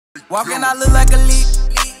Walking, I look like a leak.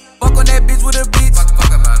 Fuck on that bitch with a bitch.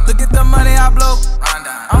 Look at the money I blow.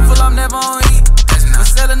 I'm full, I'm never on E. But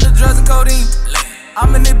selling the drugs and codeine.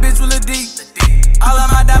 I'm in this bitch with a D. All of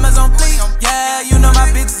my diamonds on fleek. Yeah, you know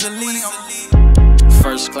my bitch is elite.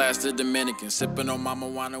 First class to Dominican, sipping on Mama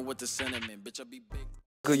Juana with the cinnamon. Bitch, I be big.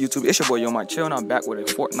 Good YouTube, it's your boy Yo Mike Chill, and I'm back with a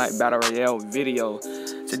Fortnite Battle Royale video.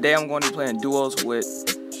 Today I'm going to be playing duos with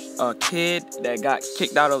a kid that got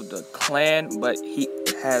kicked out of the clan, but he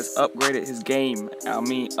has upgraded his game.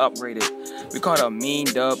 Upgraded. We call it a mean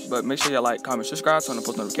dub, but make sure you like, comment, subscribe, turn on the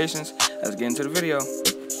post notifications. Let's get into the video.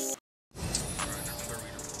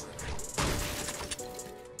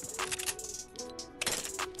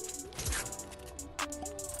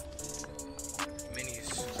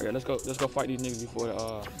 Okay, let's go fight these niggas before the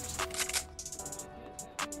All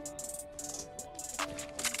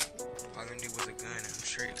I need was a gun and I'm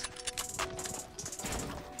straight.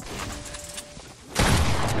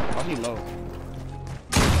 Oh, he low.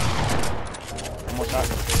 One more shot.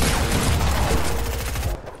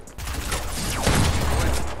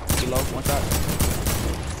 He low, one shot.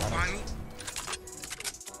 Behind me?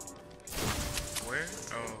 Where?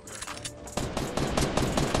 Oh, okay.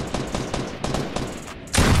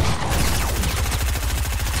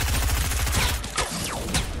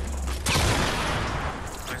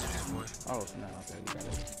 Oh, no, okay, we got it.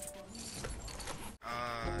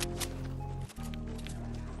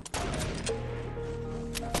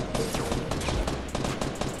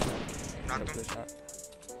 Knocked him.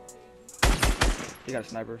 He got a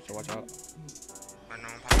sniper, so watch out. I know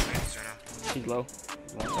I'm popping bandages right now. He's low.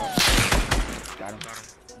 One shot. Got him. Got him.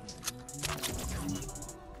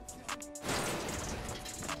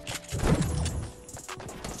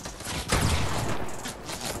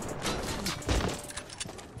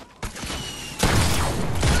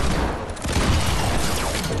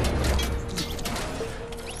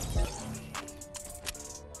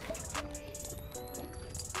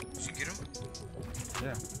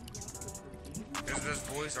 Yeah. There's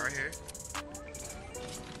boys right here.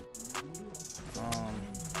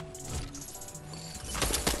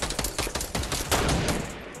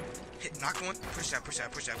 Knock one. Push that.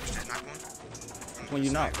 Knock one. When you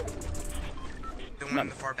knock. The one in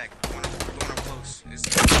the far back. The one up close.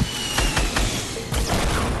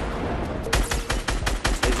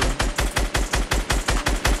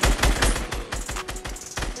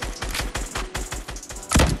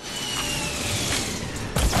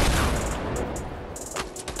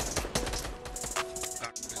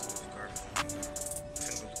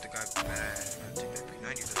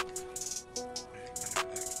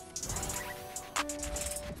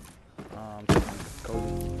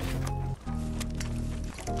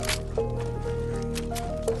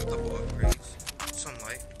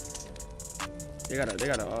 They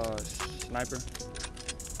got a sniper.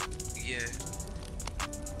 Yeah.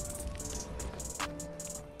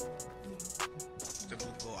 The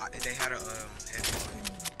blue goal. They had a heavy.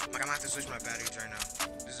 Like, I'm gonna have to switch my batteries right now.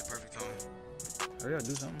 This is a perfect time. Hurry up,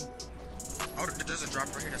 do something. Oh, there's a drop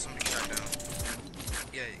right here that somebody shot down.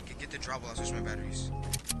 Yeah, get the drop while I switch my batteries.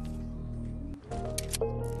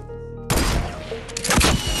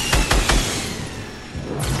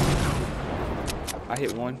 I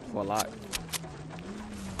hit one for a lot.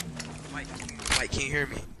 Mike, can you hear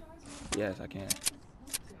me? Yes, I can.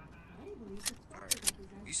 Alright.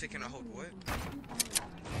 You said can I hold what?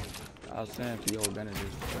 I was saying to you hold bandages.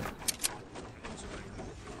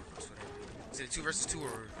 Is it a 2 versus 2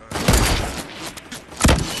 or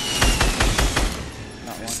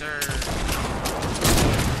Not one. Yes, sir.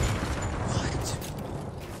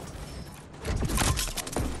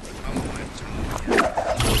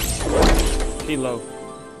 What? He low.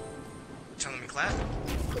 Telling me clap?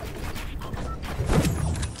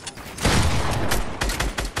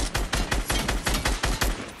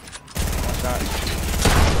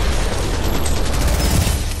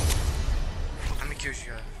 How many kills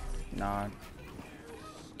you got? 9.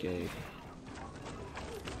 Okay.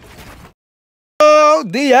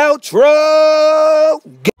 The outro.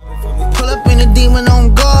 Pull up in a demon on